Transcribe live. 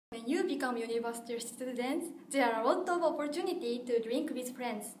become university students, there are a lot of opportunity to drink with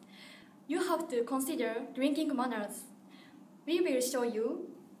friends. You have to consider drinking manners. We will show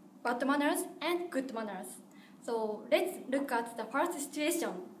you bad manners and good manners. So let's look at the first situation.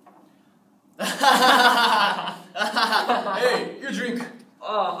 Hey, you drink.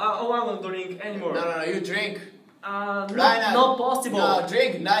 I won't drink anymore. No, you drink. Not, Right not possible. No,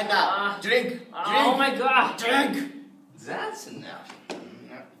 drink, now. Drink. Oh my god. Drink. That's enough.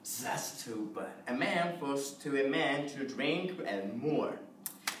 That's too bad. A man forced to a man to drink and more.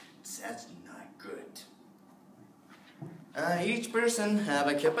 That's not good. Each person have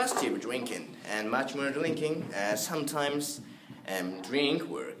a capacity of drinking, and much more drinking. Sometimes, drink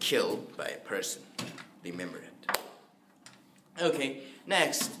will kill by a person. Remember it. Okay.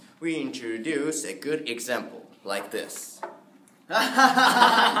 Next, we introduce a good example like this. Hey,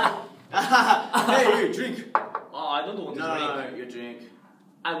 you drink. I don't want to drink. No, you drink.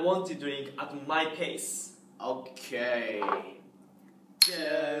 I want to drink at my pace. Okay.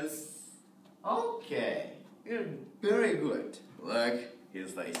 Yes. Okay. You're very good. Look,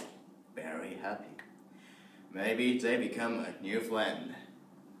 his face. Very happy. Maybe they become a new friend.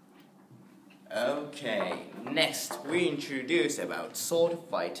 Okay. Next, we introduce about sword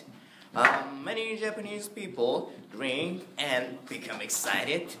fight. Many Japanese people drink and become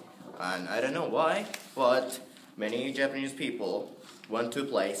excited. And I don't know why, but many Japanese people want to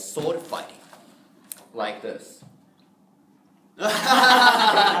play sword fighting. Like this. By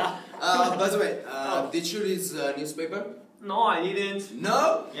the way, did you read the newspaper? No, I didn't.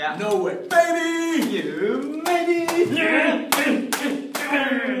 No? Yeah. No way. Baby! You made it!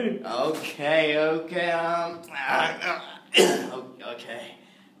 Okay. Okay.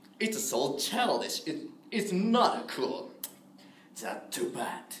 It's so childish. It's not cool. That's too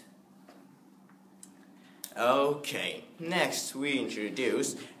bad. Okay. Next, we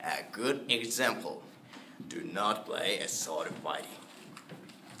introduce a good example. Do not play a sword fighting.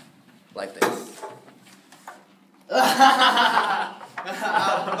 Like this. By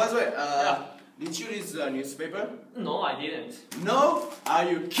the way, did you read the newspaper? No, I didn't. No? Are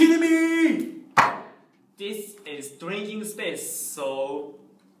you kidding me? This is drinking space, so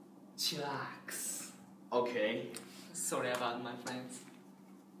chillax. Okay. Sorry about my friends.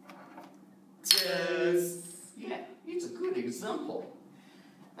 Cheers. Yeah, it's a good example.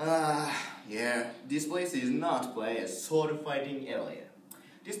 Yeah, this place is not play a sword fighting area.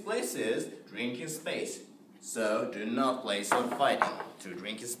 This place is drinking space. So do not play sword fighting to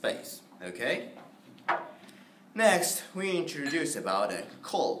drinking space, okay? Next, we introduce about a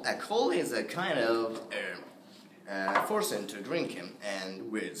coal. A coal is a kind of forcing to drinking and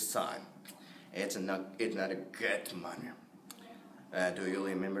with time. It's not a good manner. Do you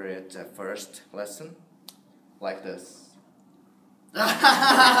remember it first lesson? Like this.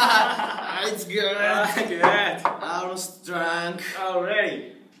 It's good. Good. I was drunk.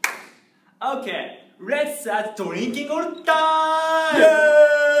 Already. Okay, let's start drinking all the time.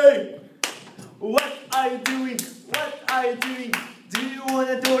 Yay! What are you doing? What are you doing? Do you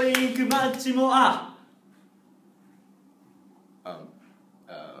wanna drink much more?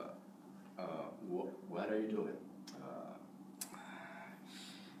 What are you doing?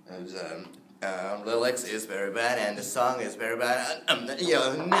 The lyrics is very bad and the song is very bad.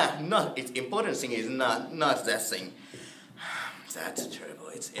 Its important thing is not that thing. That's terrible.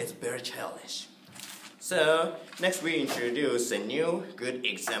 It's very childish. So next we introduce a new good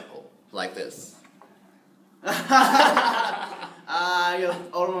example like this. You're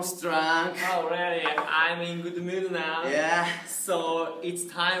almost drunk. Already, I'm in good mood now. Yeah. So it's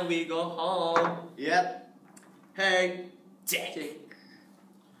time we go home. Yep. Hey. Jack.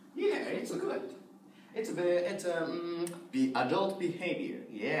 Yeah, it's good. It's adult behavior.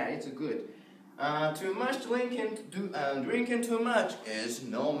 Yeah, it's good. Too much drinking too much is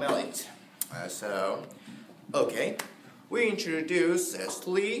no merit. Okay, we introduce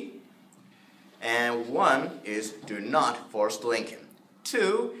 3, and 1 is do not force drinking.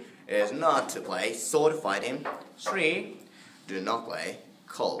 2 is not to play sword fighting. 3, do not play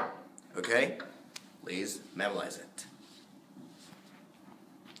coal. Okay, please memorize it.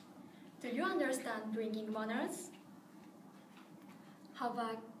 Do you understand drinking manners? Have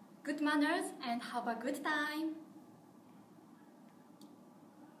a good manners and have a good time.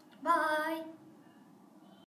 Bye!